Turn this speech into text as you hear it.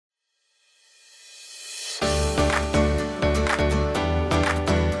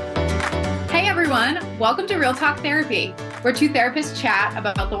everyone. Welcome to Real Talk Therapy, where two therapists chat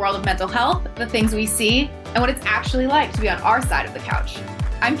about the world of mental health, the things we see, and what it's actually like to be on our side of the couch.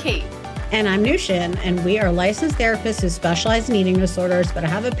 I'm Kate. And I'm Nooshin, and we are licensed therapists who specialize in eating disorders, but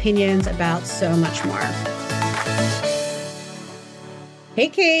have opinions about so much more. Hey,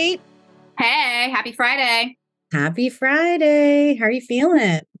 Kate. Hey, happy Friday. Happy Friday. How are you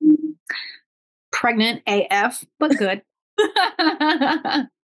feeling? Pregnant AF, but good.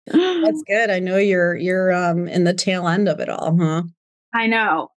 That's good. I know you're in the tail end of it all, huh? I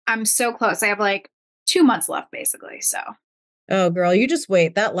know. I'm so close. I have like 2 months left, basically. So. Oh, girl, you just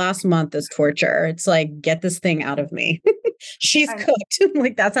wait. That last month is torture. It's like, get this thing out of me. She's cooked.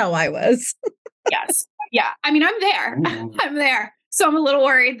 Like, that's how I was. Yes. Yeah. I mean, I'm there. I'm there. So I'm a little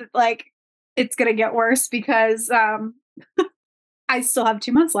worried that like it's going to get worse because I still have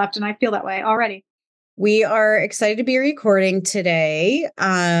 2 months left and I feel that way already. We are excited to be recording today.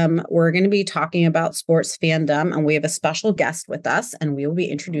 We're going to be talking about Sports Fandom, and we have a special guest with us, and we will be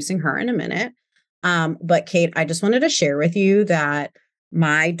introducing her in a minute. But Kate, I just wanted to share with you that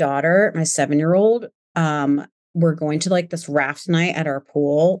my daughter, my 7-year-old, we're going to like this raft night at our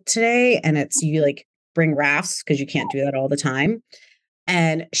pool today, and it's you like bring rafts because you can't do that all the time.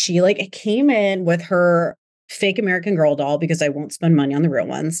 And she like came in with her fake American Girl doll because I won't spend money on the real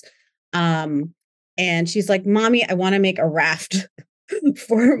ones. And she's like, Mommy, I want to make a raft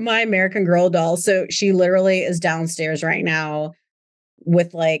for my American Girl doll. So she literally is downstairs right now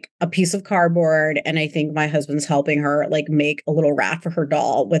with like a piece of cardboard. And I think my husband's helping her like make a little raft for her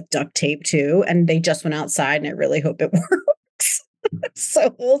doll with duct tape too. And they just went outside and I really hope it works.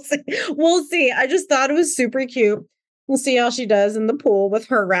 So we'll see. We'll see. I just thought it was super cute. We'll see how she does in the pool with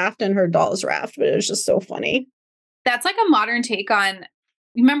her raft and her doll's raft. But it was just so funny. That's like a modern take on,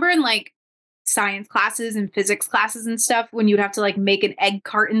 remember in like science classes and physics classes and stuff when you'd have to like make an egg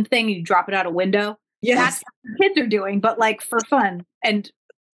carton thing, you drop it out a window. Yes. That's what the kids are doing, but like for fun and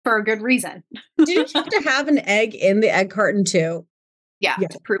for a good reason. Didn't you have to have an egg in the egg carton too? Yeah,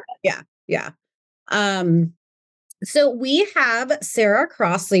 to prove it. Yeah. So we have Sara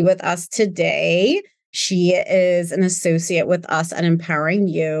Crossley with us today. She is an associate with us at Empowering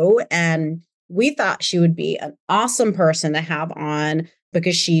You, and we thought she would be an awesome person to have on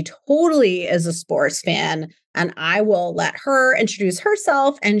because she totally is a sports fan, and I will let her introduce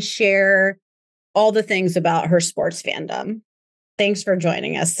herself and share all the things about her sports fandom. Thanks for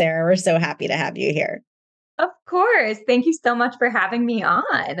joining us, Sara. We're so happy to have you here. Of course. Thank you so much for having me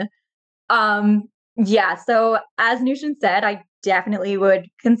on. So as Nooshin said, I definitely would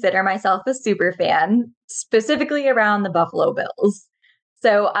consider myself a super fan, specifically around the Buffalo Bills.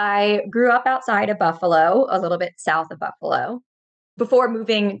 So I grew up outside of Buffalo, a little bit south of Buffalo, before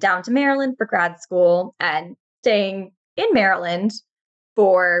moving down to Maryland for grad school and staying in Maryland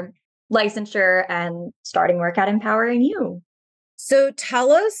for licensure and starting work at Empowering You. So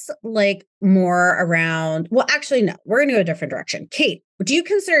tell us like more around, well, actually, no, we're going to go a different direction. Kate, do you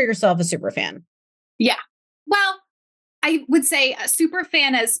consider yourself a super fan? Yeah. Well, I would say a super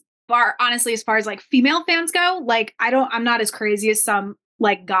fan as far as like female fans go. Like I'm not as crazy as some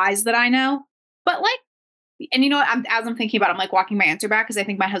like guys that I know, but like, and you know what, as I'm thinking about it, I'm like walking my answer back because I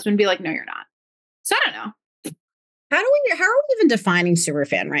think my husband would be like, no, you're not. So I don't know. How are we even defining super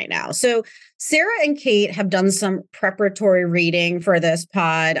fan right now? So Sara and Kate have done some preparatory reading for this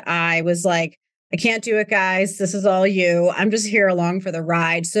pod. I was like, I can't do it, guys. This is all you. I'm just here along for the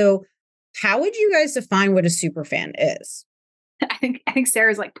ride. So how would you guys define what a super fan is? I think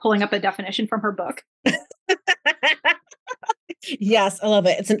Sarah's like pulling up a definition from her book. Yes, I love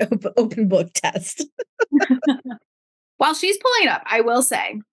it. It's an open book test. While she's pulling it up, I will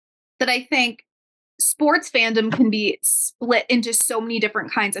say that I think sports fandom can be split into so many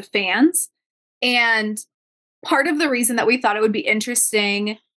different kinds of fans. And part of the reason that we thought it would be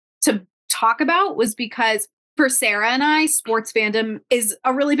interesting to talk about was because for Sara and I, sports fandom is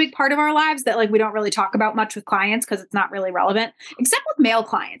a really big part of our lives that like we don't really talk about much with clients because it's not really relevant, except with male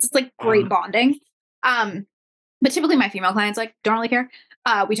clients. It's like great bonding. But typically my female clients like don't really care.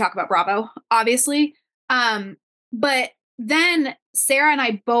 We talk about Bravo, obviously. But then Sara and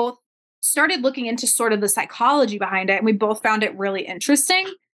I both started looking into sort of the psychology behind it. And we both found it really interesting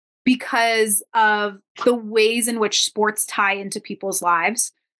because of the ways in which sports tie into people's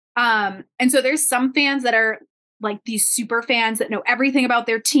lives. And so there's some fans that are like these super fans that know everything about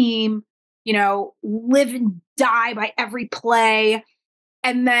their team, you know, live and die by every play.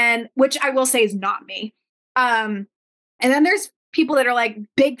 And then, which I will say is not me. And then there's people that are like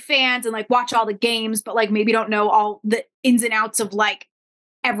big fans and like watch all the games, but like maybe don't know all the ins and outs of like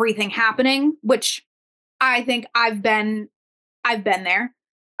everything happening, which I think I've been there.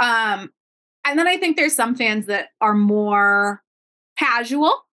 And then I think there's some fans that are more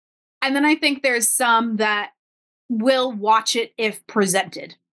casual. And then I think there's some that will watch it if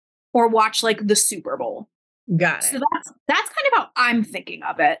presented or watch like the Super Bowl. Got So it. that's kind of how I'm thinking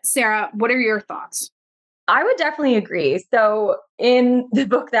of it. Sarah, what are your thoughts? I would definitely agree. So in the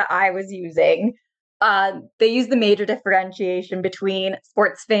book that I was using, they use the major differentiation between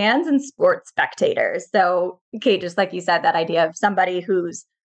sports fans and sports spectators. So, Kate, just like you said, that idea of somebody who's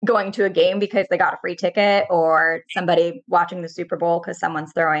going to a game because they got a free ticket, or somebody watching the Super Bowl because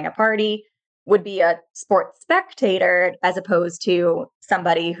someone's throwing a party, would be a sports spectator, as opposed to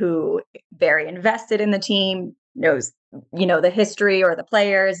somebody who very invested in the team, knows, the history or the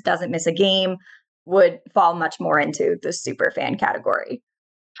players, doesn't miss a game, would fall much more into the super fan category.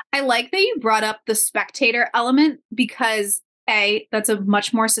 I like that you brought up the spectator element because A, that's a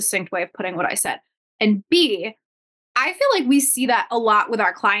much more succinct way of putting what I said. And B, I feel like we see that a lot with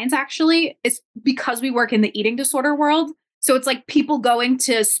our clients actually. It's because we work in the eating disorder world. So it's like people going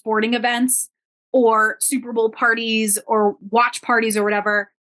to sporting events or Super Bowl parties or watch parties or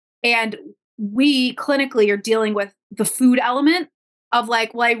whatever. And we clinically are dealing with the food element of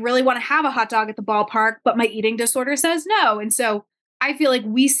like, well, I really want to have a hot dog at the ballpark, but my eating disorder says no. And so I feel like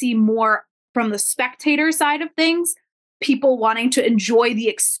we see more from the spectator side of things, people wanting to enjoy the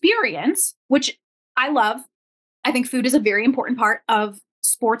experience, which I love. I think food is a very important part of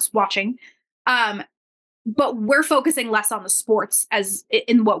sports watching. Um, but we're focusing less on the sports as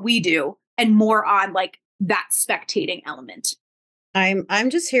in what we do and more on like that spectating element. I'm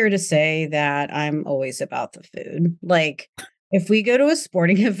just here to say that I'm always about the food. Like, if we go to a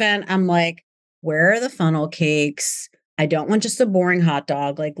sporting event, I'm like, where are the funnel cakes? I don't want just a boring hot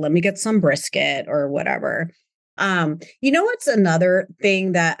dog. Like, let me get some brisket or whatever. What's another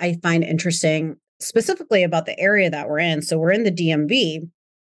thing that I find interesting, specifically about the area that we're in? So we're in the DMV.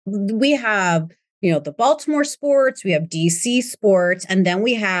 We have, the Baltimore sports, we have DC sports, and then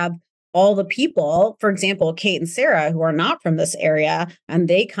we have all the people, for example, Kate and Sarah, who are not from this area, and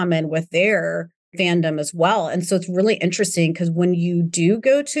they come in with their fandom as well. And so it's really interesting because when you do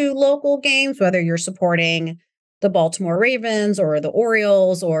go to local games, whether you're supporting the Baltimore Ravens or the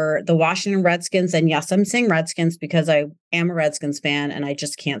Orioles or the Washington Redskins, and yes, I'm saying Redskins because I am a Redskins fan and I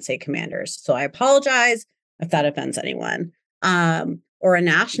just can't say Commanders. So I apologize if that offends anyone. Or a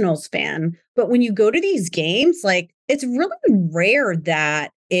Nationals fan. But when you go to these games, like, it's really rare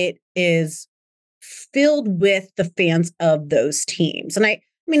that it is filled with the fans of those teams. And I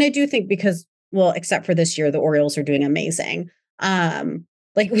mean, I do think because, well, except for this year, the Orioles are doing amazing.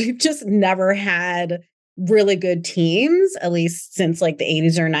 Like, we've just never had really good teams, at least since like the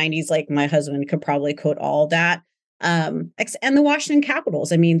 80s or 90s. Like, my husband could probably quote all that. And the Washington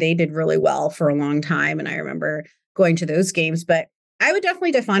Capitals, I mean, they did really well for a long time. And I remember going to those games, but I would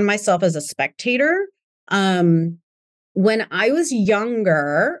definitely define myself as a spectator. When I was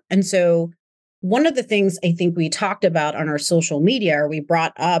younger, and so one of the things I think we talked about on our social media, or we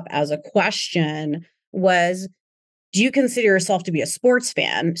brought up as a question, was, do you consider yourself to be a sports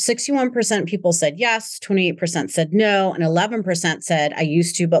fan? 61% people said yes, 28% said no, and 11% said I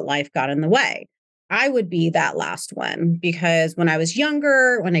used to, but life got in the way. I would be that last one because when I was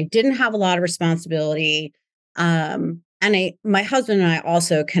younger, when I didn't have a lot of responsibility, my husband and I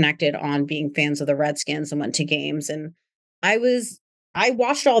also connected on being fans of the Redskins and went to games. And I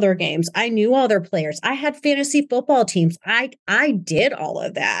watched all their games. I knew all their players. I had fantasy football teams. I did all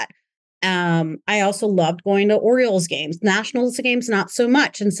of that. I also loved going to Orioles games, Nationals games, not so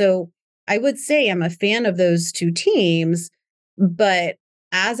much. And so I would say I'm a fan of those two teams. But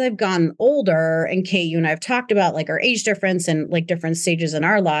as I've gotten older, and Kate, you and I have talked about like our age difference and like different stages in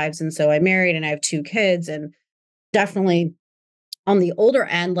our lives. And so I'm married and I have two kids, and definitely on the older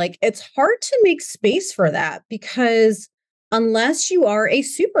end, like, it's hard to make space for that because unless you are a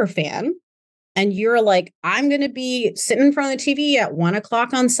super fan and you're like, I'm going to be sitting in front of the TV at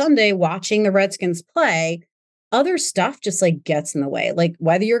 1:00 on Sunday watching the Redskins play, other stuff just like gets in the way. Like,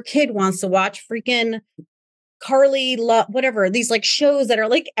 whether your kid wants to watch freaking whatever, these like shows that are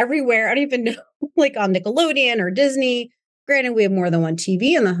like everywhere. I don't even know, like on Nickelodeon or Disney. Granted, we have more than one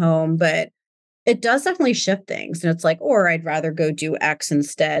TV in the home, but it does definitely shift things. And it's like, or I'd rather go do X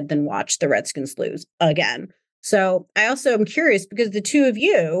instead than watch the Redskins lose again. So I also am curious because the two of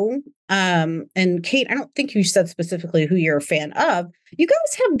you, and Kate, I don't think you said specifically who you're a fan of. You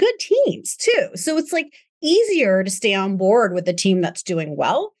guys have good teams too. So it's like easier to stay on board with a team that's doing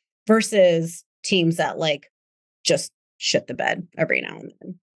well versus teams that like just shit the bed every now and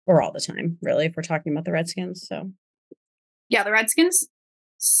then, or all the time, really, if we're talking about the Redskins. So yeah, the Redskins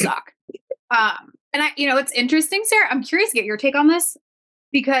suck. And it's interesting, Sarah. I'm curious to get your take on this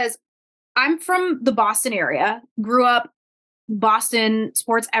because I'm from the Boston area, grew up Boston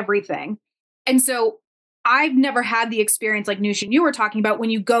sports everything. And so I've never had the experience like Nooshin you were talking about when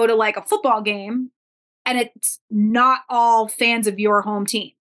you go to like a football game and it's not all fans of your home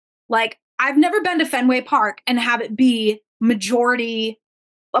team. Like I've never been to Fenway Park and have it be majority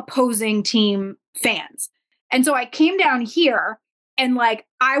opposing team fans. And so I came down here and like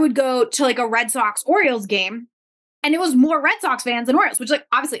I would go to like a Red Sox Orioles game and it was more Red Sox fans than Orioles, which like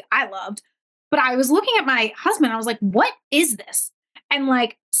obviously I loved. But I was looking at my husband, I was like, what is this? And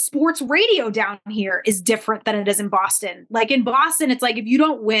like sports radio down here is different than it is in Boston. Like in Boston, it's like if you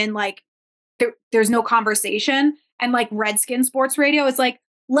don't win, like there's no conversation. And like Redskin sports radio is like,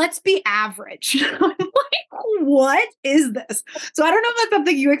 let's be average. I'm like, what is this? So I don't know if that's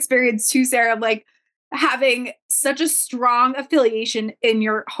something you experienced too, Sarah, like having such a strong affiliation in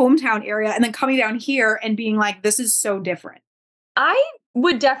your hometown area and then coming down here and being like, this is so different. I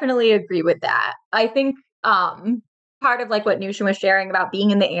would definitely agree with that. I think part of like what Nushin was sharing about being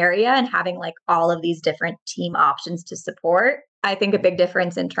in the area and having like all of these different team options to support. I think a big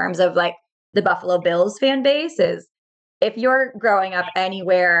difference in terms of like the Buffalo Bills fan base is if you're growing up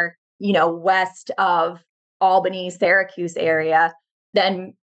anywhere, west of Albany, Syracuse area,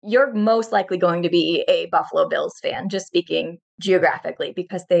 then you're most likely going to be a Buffalo Bills fan, just speaking geographically,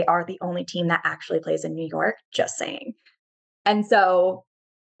 because they are the only team that actually plays in New York, just saying. And so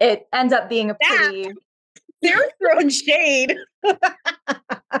it ends up being a pretty... They're throwing shade.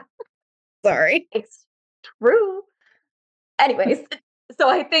 Sorry. It's true. Anyways, so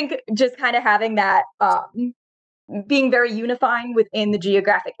I think just kind of having that being very unifying within the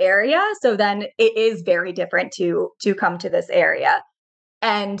geographic area. So then it is very different to come to this area.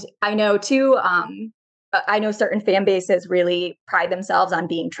 And I know too, I know certain fan bases really pride themselves on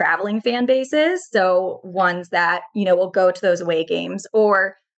being traveling fan bases. So ones that, will go to those away games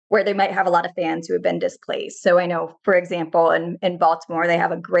or where they might have a lot of fans who have been displaced. So I know, for example, in Baltimore, they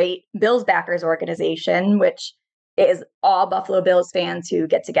have a great Bills backers organization, which is all Buffalo Bills fans who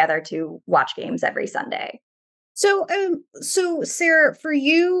get together to watch games every Sunday. So Sarah, for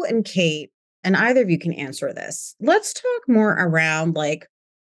you and Kate, and either of you can answer this, let's talk more around like,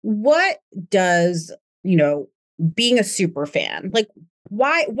 what does, being a super fan, like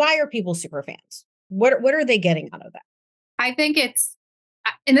why are people super fans? What are they getting out of that? I think it's,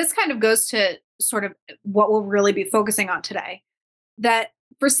 and this kind of goes to sort of what we'll really be focusing on today, that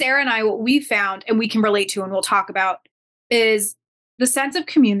for Sarah and I, what we found and we can relate to and we'll talk about is the sense of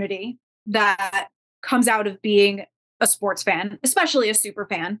community that comes out of being a sports fan, especially a super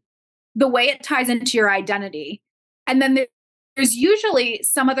fan, the way it ties into your identity. And then there's usually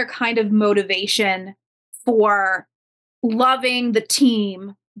some other kind of motivation for loving the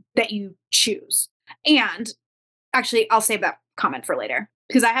team that you choose. And actually, I'll save that comment for later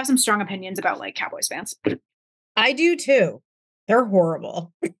because I have some strong opinions about like Cowboys fans. I do too. They're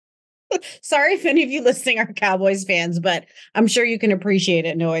horrible. Sorry if any of you listening are Cowboys fans, but I'm sure you can appreciate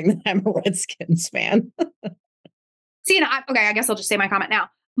it knowing that I'm a Redskins fan. See, okay, I guess I'll just say my comment now.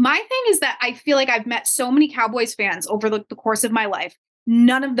 My thing is that I feel like I've met so many Cowboys fans over the course of my life.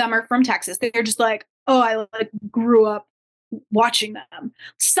 None of them are from Texas. They're just like, oh, I like grew up watching them.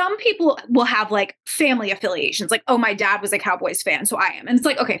 Some people will have like family affiliations, like, oh, my dad was a Cowboys fan, so I am. And it's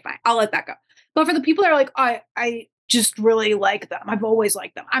like, okay, fine, I'll let that go. But for the people that are like, I just really like them. I've always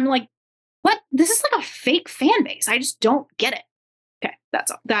liked them. I'm like, what? This is like a fake fan base. I just don't get it. Okay,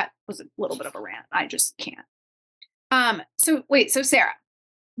 that's all. That was a little bit of a rant. I just can't. So Sarah,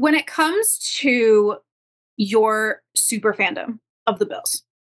 when it comes to your super fandom of the Bills,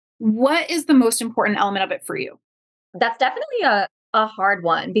 what is the most important element of it for you? That's definitely a hard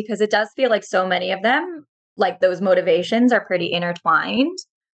one because it does feel like so many of them, like those motivations are pretty intertwined.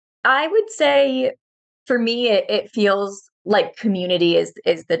 I would say for me, it feels like community is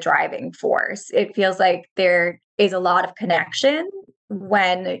the driving force. It feels like there is a lot of connection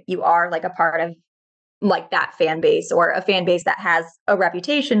when you are like a part of like that fan base or a fan base that has a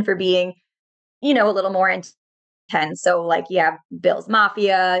reputation for being, a little more intense. So like you have Bills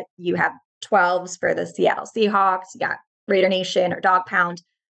Mafia, you have 12s for the Seattle Seahawks, you got Raider Nation or Dog Pound.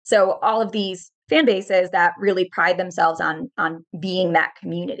 So all of these fan bases that really pride themselves on being that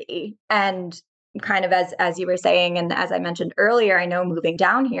community. And kind of as you were saying, and as I mentioned earlier, I know moving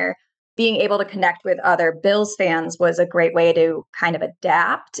down here, being able to connect with other Bills fans was a great way to kind of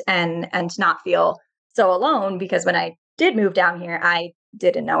adapt and to not feel so alone, because when I did move down here, I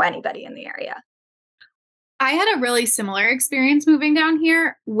didn't know anybody in the area. I had a really similar experience moving down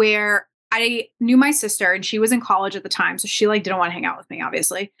here where I knew my sister and she was in college at the time. So she like didn't want to hang out with me,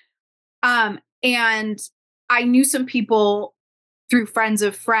 obviously. And I knew some people through friends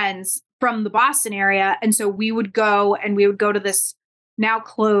of friends from the Boston area. And so we would go to this now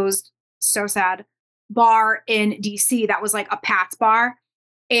closed, so sad, bar in DC that was like a Pat's bar.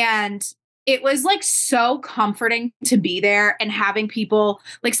 And it was like so comforting to be there and having people,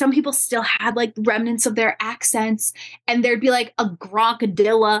 like some people still had like remnants of their accents, and there'd be like a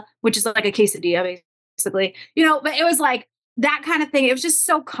gronkadilla, which is like a quesadilla basically, but it was like that kind of thing. It was just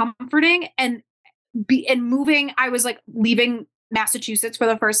so comforting, and moving. I was like leaving Massachusetts for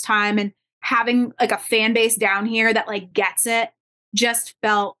the first time, and having like a fan base down here that like gets it just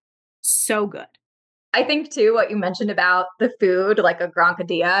felt so good. I think too, what you mentioned about the food, like a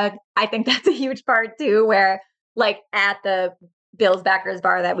gronkadilla, I think that's a huge part too, where like at the Bill's Backers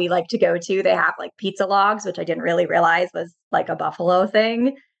bar that we like to go to, they have like pizza logs, which I didn't really realize was like a Buffalo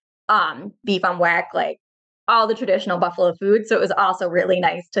thing. Beef on whack, like all the traditional Buffalo food. So it was also really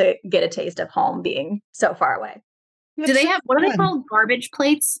nice to get a taste of home being so far away. Do they have, what are they called? Garbage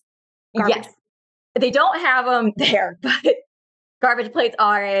plates? Yes. They don't have them there, but garbage plates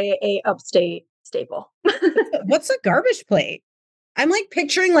are a upstate staple. What's a garbage plate? I'm like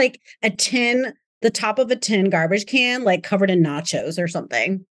picturing like a tin, the top of a tin garbage can, like covered in nachos or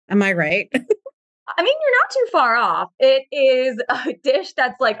something. Am I right? I mean, you're not too far off. It is a dish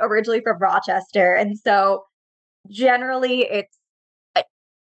that's like originally from Rochester. And so generally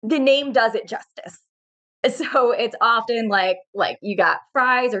the name does it justice. So it's often like you got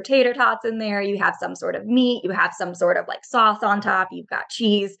fries or tater tots in there. You have some sort of meat. You have some sort of like sauce on top. You've got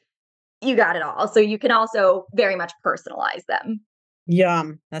cheese. You got it all. So you can also very much personalize them.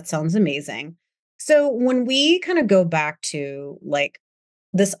 Yum. That sounds amazing. So when we kind of go back to like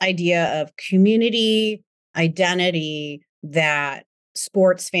this idea of community identity that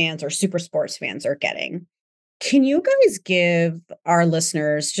sports fans or super sports fans are getting, can you guys give our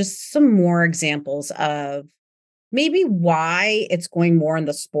listeners just some more examples of maybe why it's going more in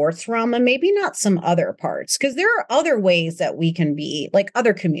the sports realm and maybe not some other parts? Because there are other ways that we can be like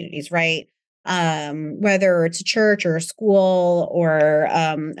other communities, right? Whether it's a church or a school or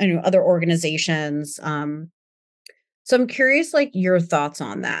other organizations. So I'm curious, like your thoughts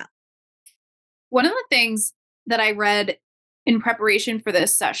on that. One of the things that I read in preparation for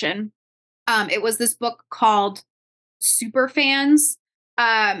this session, it was this book called Super Fans,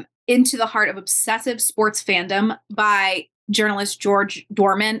 Into the Heart of Obsessive Sports Fandom by journalist George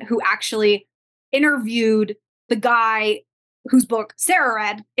Dorman, who actually interviewed the guy whose book Sarah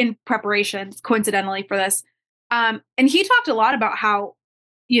read in preparation, coincidentally, for this. And he talked a lot about how,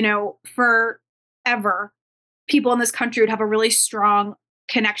 forever people in this country would have a really strong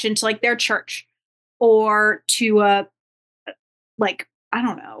connection to like their church or to I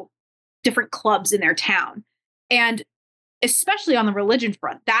don't know, different clubs in their town. And especially on the religion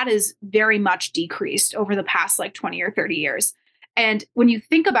front, that is very much decreased over the past like 20 or 30 years. And when you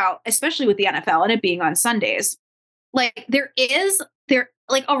think about, especially with the NFL and it being on Sundays, like there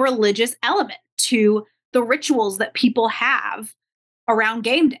like a religious element to the rituals that people have around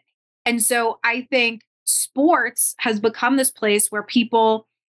game day. And so I think sports has become this place where people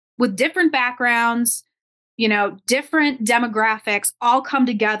with different backgrounds, different demographics all come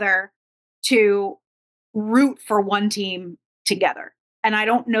together to root for one team together. And I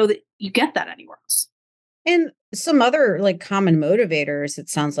don't know that you get that anywhere else. And some other like common motivators, it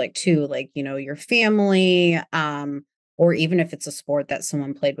sounds like too, like, your family, or even if it's a sport that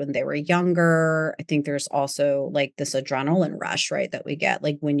someone played when they were younger. I think there's also like this adrenaline rush, right, that we get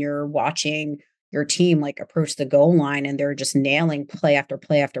like when you're watching your team like approach the goal line and they're just nailing play after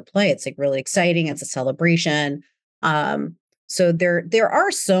play after play. It's like really exciting. It's a celebration. So there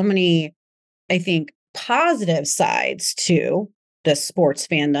are so many, I think, positive sides to the sports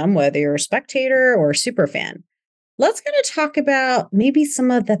fandom, whether you're a spectator or a super fan. Let's kind of talk about maybe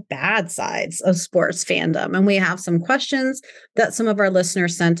some of the bad sides of sports fandom. And we have some questions that some of our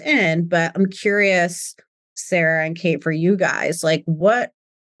listeners sent in, but I'm curious, Sarah and Kate, for you guys, like what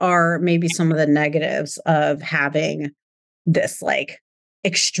are maybe some of the negatives of having this like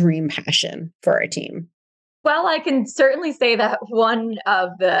extreme passion for a team? Well, I can certainly say that one of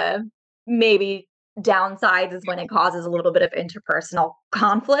the maybe downsides is when it causes a little bit of interpersonal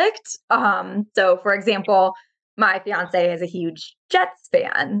conflict. So for example, my fiance is a huge Jets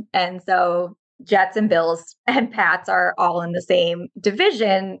fan. And so Jets and Bills and Pats are all in the same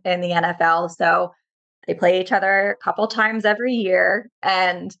division in the NFL. So they play each other a couple times every year,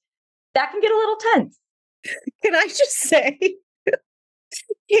 and that can get a little tense. Can I just say,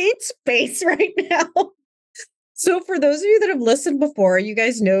 Kate's face right now? So for those of you that have listened before, you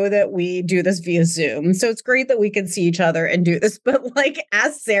guys know that we do this via Zoom. So it's great that we can see each other and do this. But like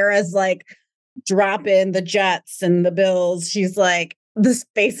as Sarah's like drop in the Jets and the Bills, she's like, this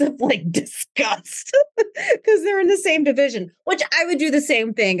face of like disgust because they're in the same division, which I would do the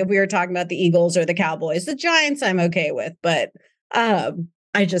same thing if we were talking about the Eagles or the Cowboys. The Giants I'm okay with, but I'm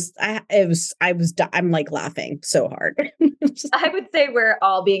like laughing so hard. I would say we're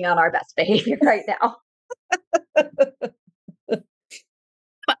all being on our best behavior right now.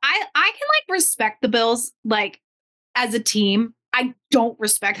 But I can like respect the Bills like as a team. I don't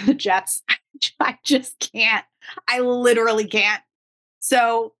respect the Jets. I just can't. I literally can't.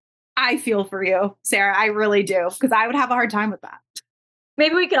 So I feel for you, Sarah. I really do, because I would have a hard time with that.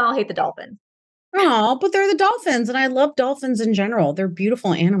 Maybe we can all hate the Dolphins. Oh, but they're the Dolphins, and I love dolphins in general. They're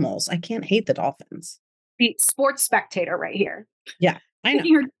beautiful animals. I can't hate the Dolphins. The sports spectator right here. Yeah, I know.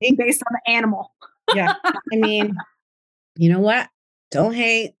 You're based on the animal. Yeah, I mean, you know what? Don't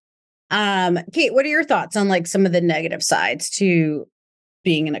hate. Kate, what are your thoughts on like some of the negative sides to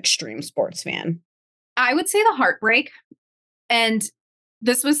being an extreme sports fan? I would say the heartbreak. And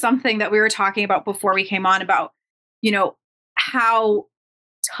this was something that we were talking about before we came on about, how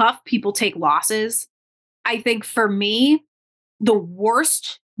tough people take losses. I think for me, the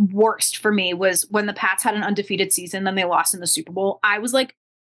worst for me was when the Pats had an undefeated season, then they lost in the Super Bowl. I was like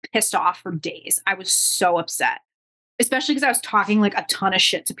pissed off for days. I was so upset, especially because I was talking like a ton of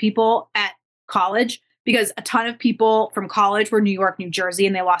shit to people at college, because a ton of people from college were New York, New Jersey,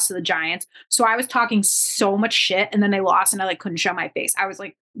 and they lost to the Giants. So I was talking so much shit, and then they lost and I like couldn't show my face. I was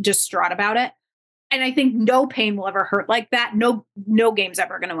like distraught about it. And I think no pain will ever hurt like that. No game's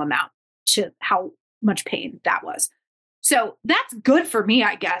ever going to amount to how much pain that was. So that's good for me,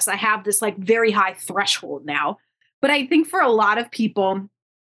 I guess. I have this like very high threshold now. But I think for a lot of people,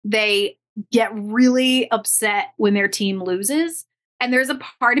 they get really upset when their team loses. And there's a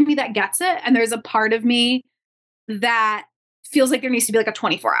part of me that gets it. And there's a part of me that feels like there needs to be like a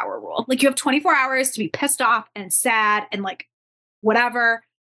 24-hour rule. Like you have 24 hours to be pissed off and sad and like whatever.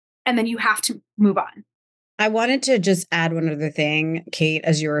 And then you have to move on. I wanted to just add one other thing, Kate,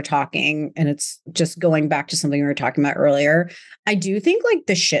 as you were talking, and it's just going back to something we were talking about earlier. I do think like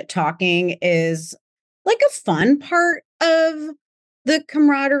the shit talking is like a fun part of the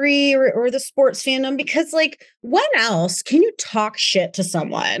camaraderie or the sports fandom, because like when else can you talk shit to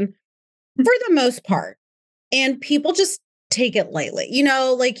someone for the most part and people just take it lightly?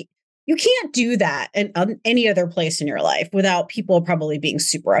 Like you can't do that in any other place in your life without people probably being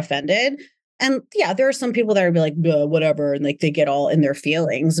super offended. And yeah, there are some people that would be like, whatever. And like, they get all in their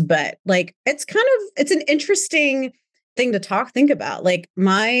feelings, but like, it's an interesting thing to think about. Like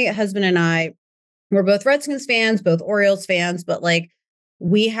my husband and I, we're both Redskins fans, both Orioles fans, but like,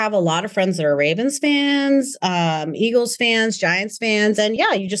 we have a lot of friends that are Ravens fans, Eagles fans, Giants fans. And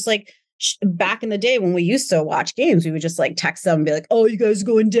yeah, you just like, back in the day when we used to watch games, we would just like text them and be like, oh, you guys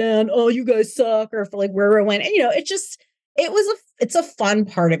going down. Oh, you guys suck. Or for like where we went. And, it's a fun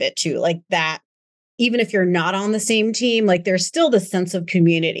part of it too. Like that, even if you're not on the same team, like there's still the sense of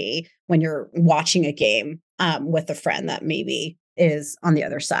community when you're watching a game with a friend that maybe is on the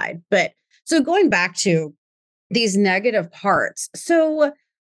other side. But so going back to these negative parts. So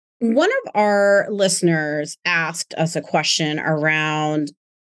one of our listeners asked us a question around,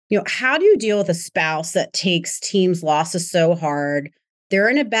 how do you deal with a spouse that takes team's losses so hard? They're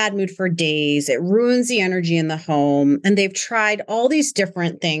in a bad mood for days. It ruins the energy in the home. And they've tried all these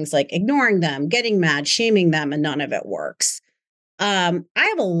different things like ignoring them, getting mad, shaming them, and none of it works. I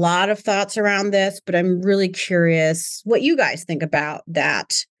have a lot of thoughts around this, but I'm really curious what you guys think about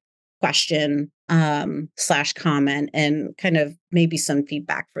that question / comment, and kind of maybe some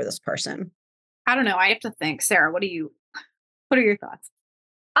feedback for this person. I don't know. I have to think. Sarah, what are your thoughts?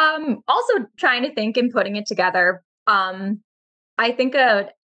 Also trying to think and putting it together. I think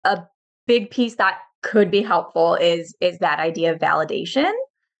a big piece that could be helpful is that idea of validation.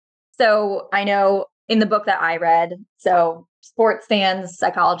 So I know in the book that I read, so Sports Fans,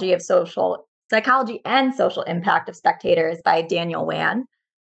 Psychology and Social Impact of Spectators by Daniel Wan,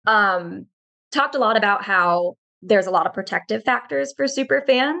 talked a lot about how there's a lot of protective factors for super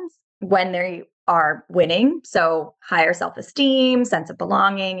fans when they are winning. So higher self-esteem, sense of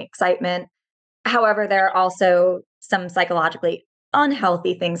belonging, excitement. However, there are also some psychologically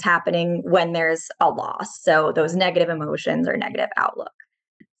unhealthy things happening when there's a loss. So those negative emotions or negative outlook.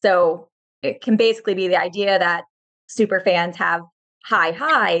 So it can basically be the idea that super fans have high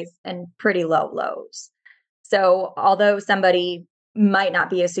highs and pretty low lows. So although somebody might not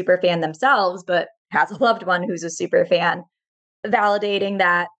be a super fan themselves, but has a loved one who's a super fan, validating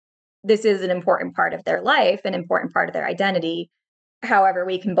that this is an important part of their life, an important part of their identity. However,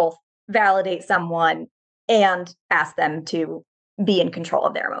 we can both validate someone and ask them to be in control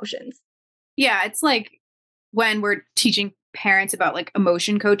of their emotions. Yeah, it's like when we're teaching parents about like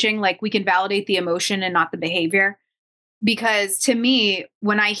emotion coaching. Like we can validate the emotion and not the behavior. Because to me,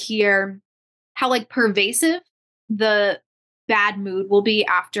 when I hear how like pervasive the bad mood will be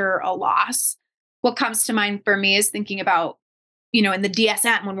after a loss, what comes to mind for me is thinking about, in the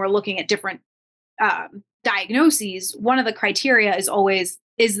DSM, when we're looking at different diagnoses, one of the criteria is always,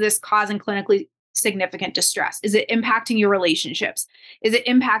 is this causing clinically significant distress? Is it impacting your relationships? Is it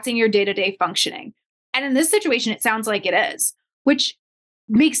impacting your day-to-day functioning? And in this situation, it sounds like it is, which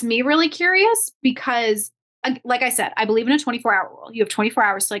makes me really curious because, like I said, I believe in a 24-hour rule. You have 24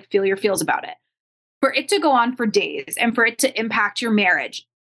 hours to like feel your feels about it. For it to go on for days and for it to impact your marriage,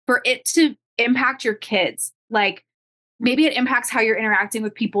 for it to impact your kids, like maybe it impacts how you're interacting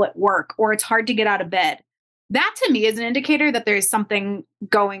with people at work, or it's hard to get out of bed. That to me is an indicator that there's something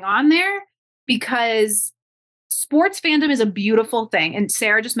going on there, because sports fandom is a beautiful thing. And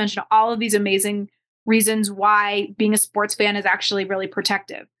Sara just mentioned all of these amazing reasons why being a sports fan is actually really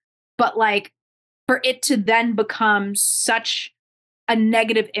protective. But like for it to then become such a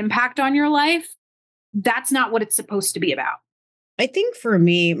negative impact on your life, that's not what it's supposed to be about. I think for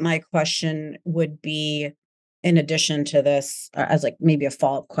me, my question would be, in addition to this, as like maybe a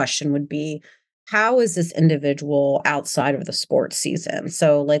follow-up question would be, how is this individual outside of the sports season?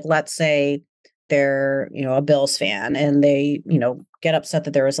 So like, let's say they're, a Bills fan and they, get upset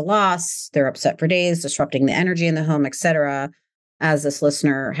that there was a loss. They're upset for days, disrupting the energy in the home, et cetera. As this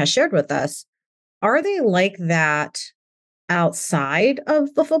listener has shared with us, are they like that outside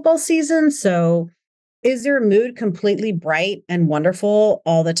of the football season? So is their mood completely bright and wonderful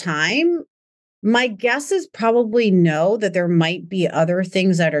all the time? My guess is probably no, that there might be other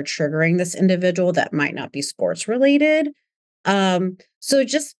things that are triggering this individual that might not be sports related. So it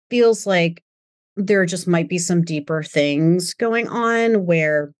just feels like there just might be some deeper things going on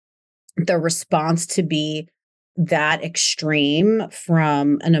where the response to be that extreme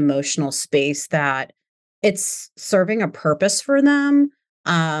from an emotional space, that it's serving a purpose for them.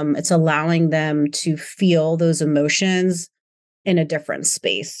 It's allowing them to feel those emotions in a different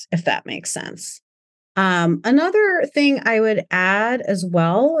space, if that makes sense. Another thing I would add as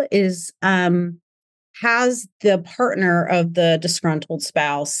well is, has the partner of the disgruntled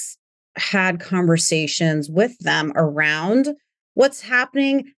spouse had conversations with them around what's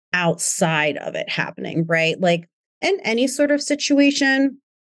happening outside of it happening, right? Like in any sort of situation,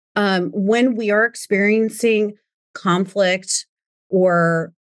 when we are experiencing conflict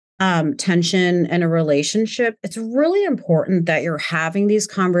or tension in a relationship, it's really important that you're having these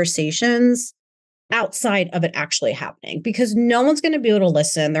conversations outside of it actually happening, because no one's going to be able to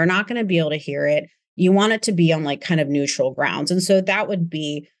listen. They're not going to be able to hear it. You want it to be on like kind of neutral grounds. And so that would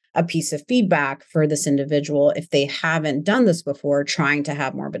be a piece of feedback for this individual if they haven't done this before, trying to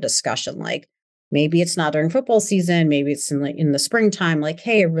have more of a discussion. Like maybe it's not during football season, maybe it's in the springtime. Like,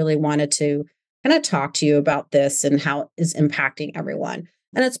 hey, I really wanted to kind of talk to you about this and how it's impacting everyone.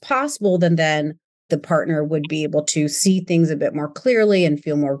 And it's possible that then the partner would be able to see things a bit more clearly and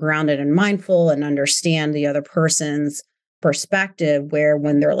feel more grounded and mindful and understand the other person's perspective, where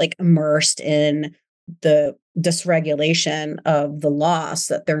when they're like immersed in the dysregulation of the loss,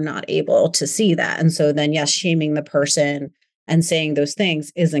 that they're not able to see that. And so then, yes, shaming the person and saying those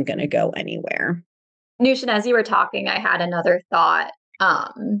things isn't going to go anywhere. Nooshin, as you were talking, I had another thought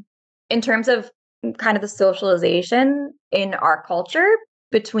in terms of kind of the socialization in our culture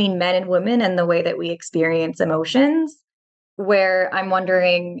between men and women and the way that we experience emotions, where I'm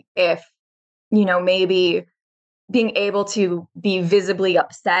wondering if, maybe being able to be visibly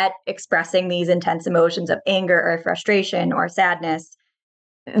upset, expressing these intense emotions of anger or frustration or sadness,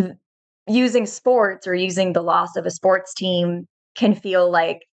 using sports or using the loss of a sports team can feel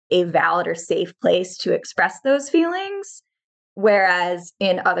like a valid or safe place to express those feelings. Whereas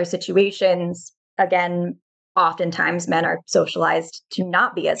in other situations, again, oftentimes men are socialized to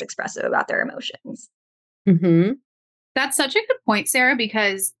not be as expressive about their emotions. Mm-hmm. That's such a good point, Sara,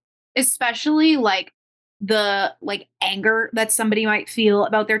 because especially like the like anger that somebody might feel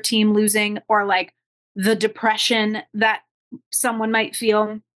about their team losing, or like the depression that someone might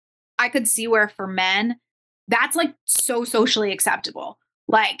feel, I could see where for men, that's like so socially acceptable.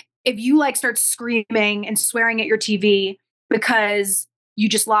 Like if you like start screaming and swearing at your TV because you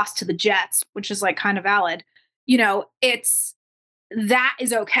just lost to the Jets, which is like kind of valid, that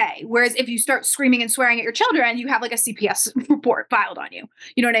is okay. Whereas if you start screaming and swearing at your children, you have like a CPS report filed on you.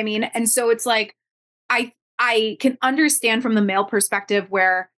 You know what I mean? And so it's like, I can understand from the male perspective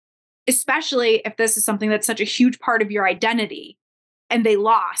where, especially if this is something that's such a huge part of your identity and they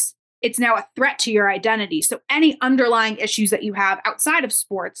lost, it's now a threat to your identity. So any underlying issues that you have outside of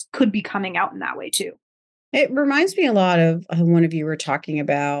sports could be coming out in that way too. It reminds me a lot of one of you were talking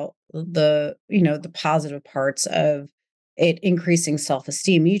about the positive parts of it increasing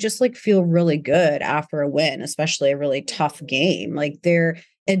self-esteem. You just like feel really good after a win, especially a really tough game. Like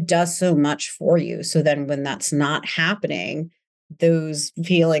it does so much for you. So then when that's not happening, those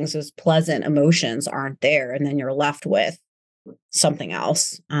feelings, those pleasant emotions aren't there. And then you're left with something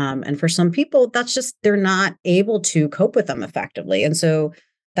else. And for some people, that's just, they're not able to cope with them effectively. And so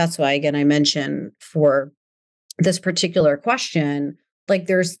that's why, again, I mentioned for this particular question, like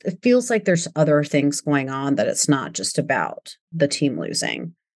it feels like there's other things going on, that it's not just about the team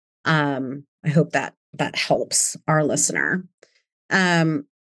losing. I hope that helps our listener.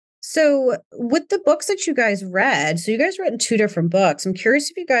 So with the books that you guys read, so you guys read 2 different books. I'm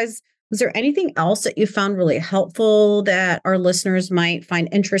curious if was there anything else that you found really helpful that our listeners might find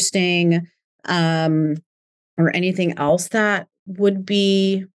interesting, or anything else that would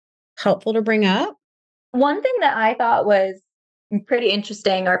be helpful to bring up? One thing that I thought was pretty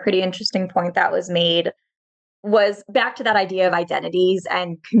interesting, or a pretty interesting point that was made, was back to that idea of identities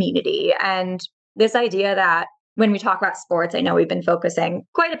and community. And this idea that when we talk about sports, I know we've been focusing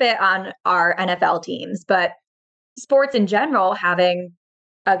quite a bit on our NFL teams, but sports in general having,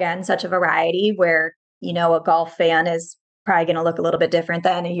 again, such a variety where, a golf fan is probably going to look a little bit different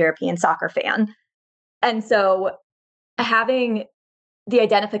than a European soccer fan. And so having the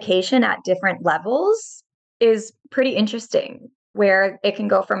identification at different levels is pretty interesting, where it can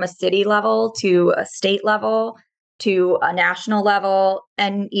go from a city level to a state level to a national level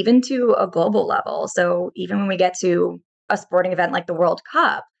and even to a global level. So even when we get to a sporting event like the World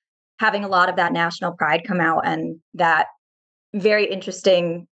Cup, having a lot of that national pride come out, and that very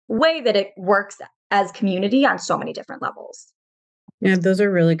interesting way that it works as community on so many different levels. Yeah, those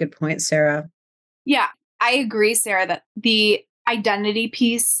are really good points, Sarah. Yeah, I agree, Sarah, that the identity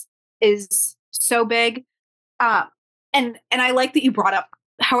piece is so big. And I like that you brought up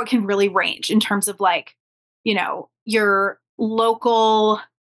how it can really range in terms of like, your local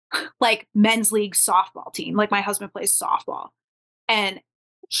like men's league softball team. Like my husband plays softball and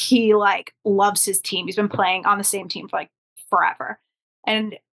he like loves his team. He's been playing on the same team for like forever.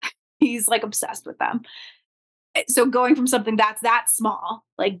 And he's like obsessed with them. So going from something that's that small,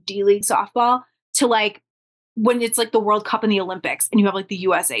 like D League softball, to like when it's like the World Cup and the Olympics and you have like the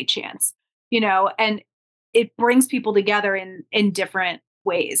USA chance, and it brings people together in different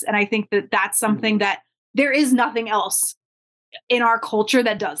ways. And I think that that's something that there is nothing else in our culture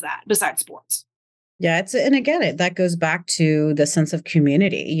that does that besides sports. Yeah, and again, that goes back to the sense of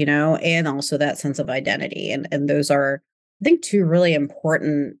community, and also that sense of identity. And those are, I think, 2 really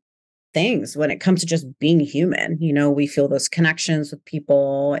important things when it comes to just being human. We feel those connections with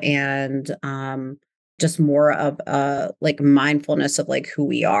people, and just more of like mindfulness of like who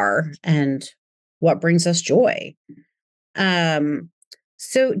we are and what brings us joy.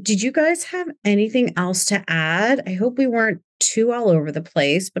 So did you guys have anything else to add? I hope we weren't too all over the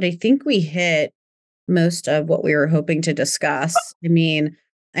place, but I think we hit most of what we were hoping to discuss. I mean,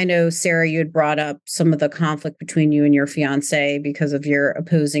 I know, Sarah, you had brought up some of the conflict between you and your fiance because of your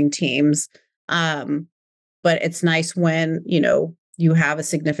opposing teams. But it's nice when, you have a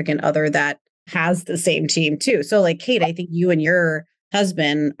significant other that has the same team too. So like Kate, I think you and your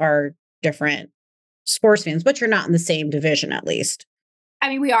husband are different sports fans, but you're not in the same division at least. I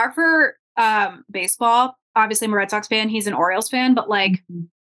mean, we are for baseball. Obviously, I'm a Red Sox fan. He's an Orioles fan, but like,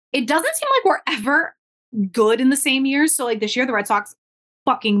 it doesn't seem like we're ever good in the same years. So like this year, the Red Sox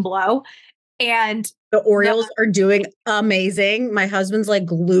fucking blow. And the Orioles are doing amazing. My husband's like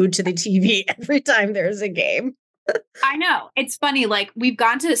glued to the TV every time there's a game. I know. It's funny. Like we've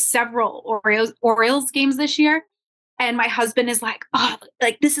gone to several Orioles games this year. And my husband is like, oh,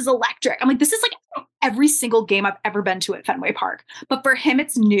 like this is electric. I'm like, this is like every single game I've ever been to at Fenway Park. But for him,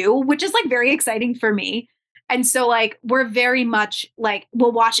 it's new, which is like very exciting for me. And so like, we're very much like,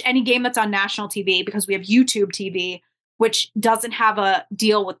 we'll watch any game that's on national TV because we have YouTube TV, which doesn't have a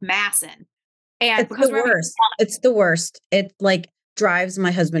deal with Masson. And it's the worst. It's the worst. It like drives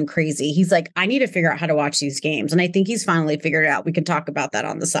my husband crazy. He's like, I need to figure out how to watch these games. And I think he's finally figured it out. We can talk about that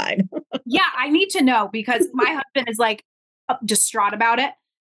on the side. Yeah, I need to know because my husband is like distraught about it.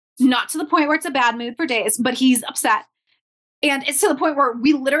 Not to the point where it's a bad mood for days, but he's upset. And it's to the point where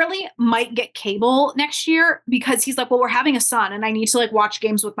we literally might get cable next year because he's like, well, we're having a son and I need to like watch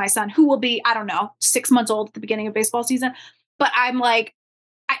games with my son who will be, I don't know, 6 months old at the beginning of baseball season. But I'm like,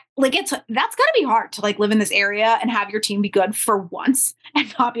 that's gotta be hard to like live in this area and have your team be good for once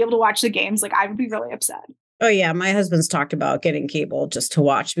and not be able to watch the games. Like I would be really upset. Oh yeah. My husband's talked about getting cable just to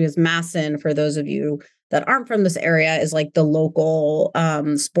watch because Masson, for those of you that aren't from this area is like the local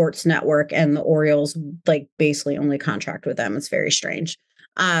sports network, and the Orioles like basically only contract with them. It's very strange.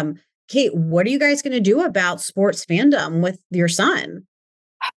 Kate, what are you guys going to do about sports fandom with your son?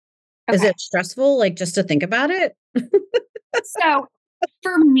 Okay. Is it stressful, like just to think about it? So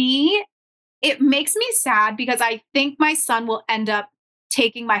for me, it makes me sad because I think my son will end up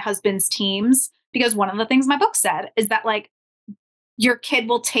taking my husband's teams, because one of the things my book said is that like your kid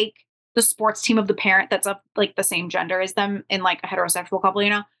will take the sports team of the parent that's of like the same gender as them in like a heterosexual couple, you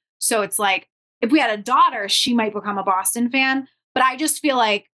know? So it's like, if we had a daughter, she might become a Boston fan, but I just feel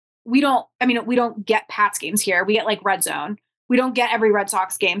like we don't get Pats games here. We get like Red Zone. We don't get every Red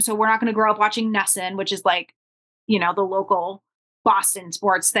Sox game. So we're not going to grow up watching Nesson, which is like, you know, the local Boston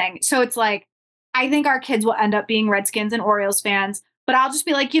sports thing. So it's like, I think our kids will end up being Redskins and Orioles fans, but I'll just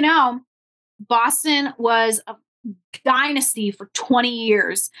be like, you know, Boston was a dynasty for 20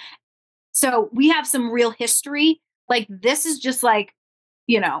 years. So we have some real history. Like this is just like,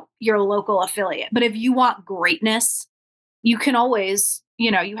 you know, your local affiliate. But if you want greatness, you can always, you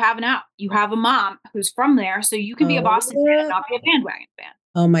know, you have an out. You have a mom who's from there. So you can be a Boston fan and not be a bandwagon fan.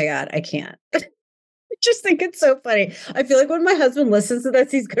 Oh my God, I can't. I just think it's so funny. I feel like when my husband listens to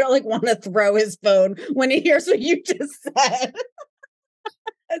this, he's going to like want to throw his phone when he hears what you just said.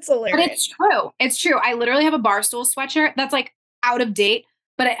 That's hilarious. But it's true. It's true. I literally have a Barstool sweatshirt that's like out of date,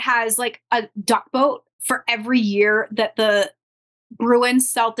 but it has like a duck boat for every year that the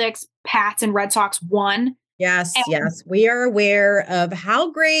Bruins, Celtics, Pats, and Red Sox won. Yes, yes. We are aware of how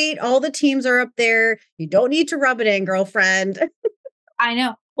great all the teams are up there. You don't need to rub it in, girlfriend. I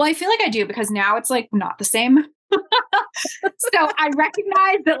know. Well, I feel like I do, because now it's like not the same. So I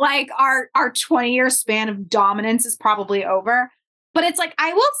recognize that like our 20-year span of dominance is probably over. But it's like,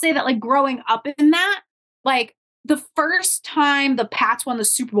 I will say that like growing up in that, like the first time the Pats won the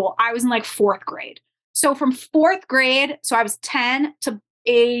Super Bowl, I was in like 4th grade. So from 4th grade, so I was 10 to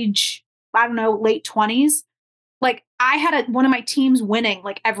age, I don't know, late 20s. Like I had one of my teams winning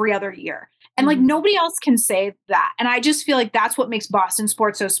like every other year. And like nobody else can say that. And I just feel like that's what makes Boston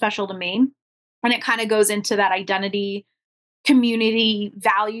sports so special to me. And it kind of goes into that identity, community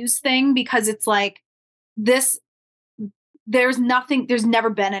values thing, because it's like there's never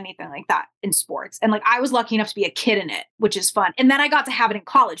been anything like that in sports. And like, I was lucky enough to be a kid in it, which is fun. And then I got to have it in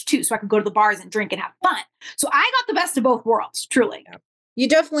college too. So I could go to the bars and drink and have fun. So I got the best of both worlds, truly. Yeah. You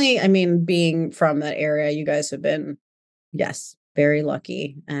definitely, I mean, being from that area, you guys have been, yes, very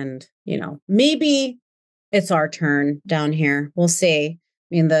lucky. And, you know, maybe it's our turn down here. We'll see. I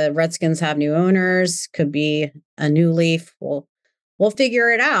mean, the Redskins have new owners, could be a new leaf. We'll figure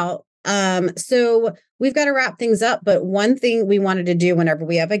it out. So we've got to wrap things up. But one thing we wanted to do whenever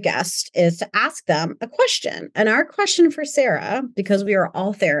we have a guest is to ask them a question. And our question for Sara, because we are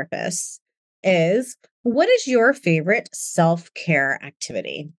all therapists, is what is your favorite self-care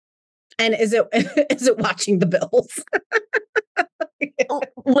activity? And is it watching the Bills?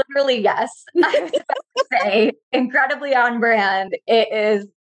 Literally, yes. I was about to say, incredibly on brand. It is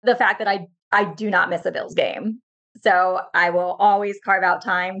the fact that I do not miss a Bills game. So I will always carve out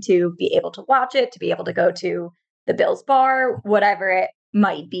time to be able to watch it, to be able to go to the Bills bar, whatever it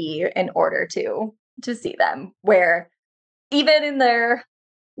might be, in order to see them. Where even in their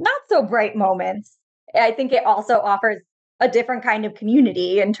not so bright moments, I think it also offers a different kind of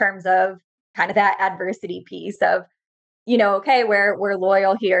community in terms of kind of that adversity piece of, you know, okay, we're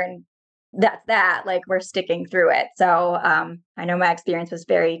loyal here and that's that, like we're sticking through it. So I know my experience was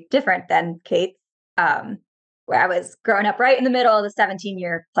very different than Kate's, where I was growing up right in the middle of the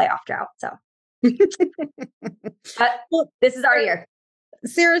 17-year playoff drought. So but this is our year.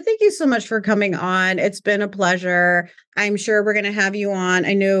 Sara, thank you so much for coming on. It's been a pleasure. I'm sure we're going to have you on.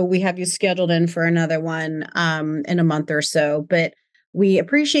 I know we have you scheduled in for another one in a month or so, but we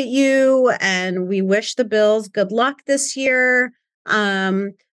appreciate you and we wish the Bills good luck this year.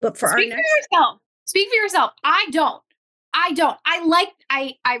 But for Speak for yourself. I don't.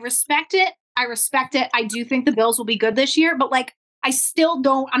 I respect it. I do think the Bills will be good this year, but like, I still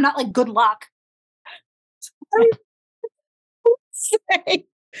don't, I'm not like good luck.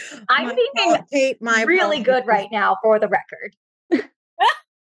 I'm being really good right now for the record.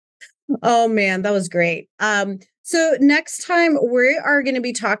 Oh man, that was great. So next time we are going to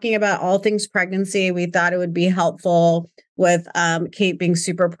be talking about all things pregnancy. We thought it would be helpful with Kate being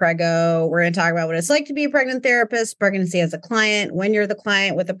super preggo. We're going to talk about what it's like to be a pregnant therapist, pregnancy as a client, when you're the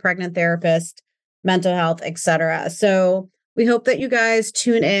client with a pregnant therapist, mental health, etc. So we hope that you guys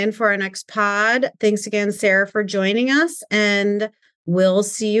tune in for our next pod. Thanks again, Sara, for joining us. And we'll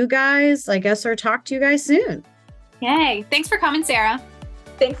see you guys, I guess, or talk to you guys soon. Yay. Thanks for coming, Sara.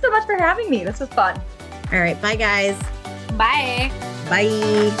 Thanks so much for having me. This was fun. All right. Bye, guys. Bye.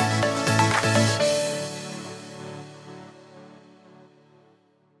 Bye.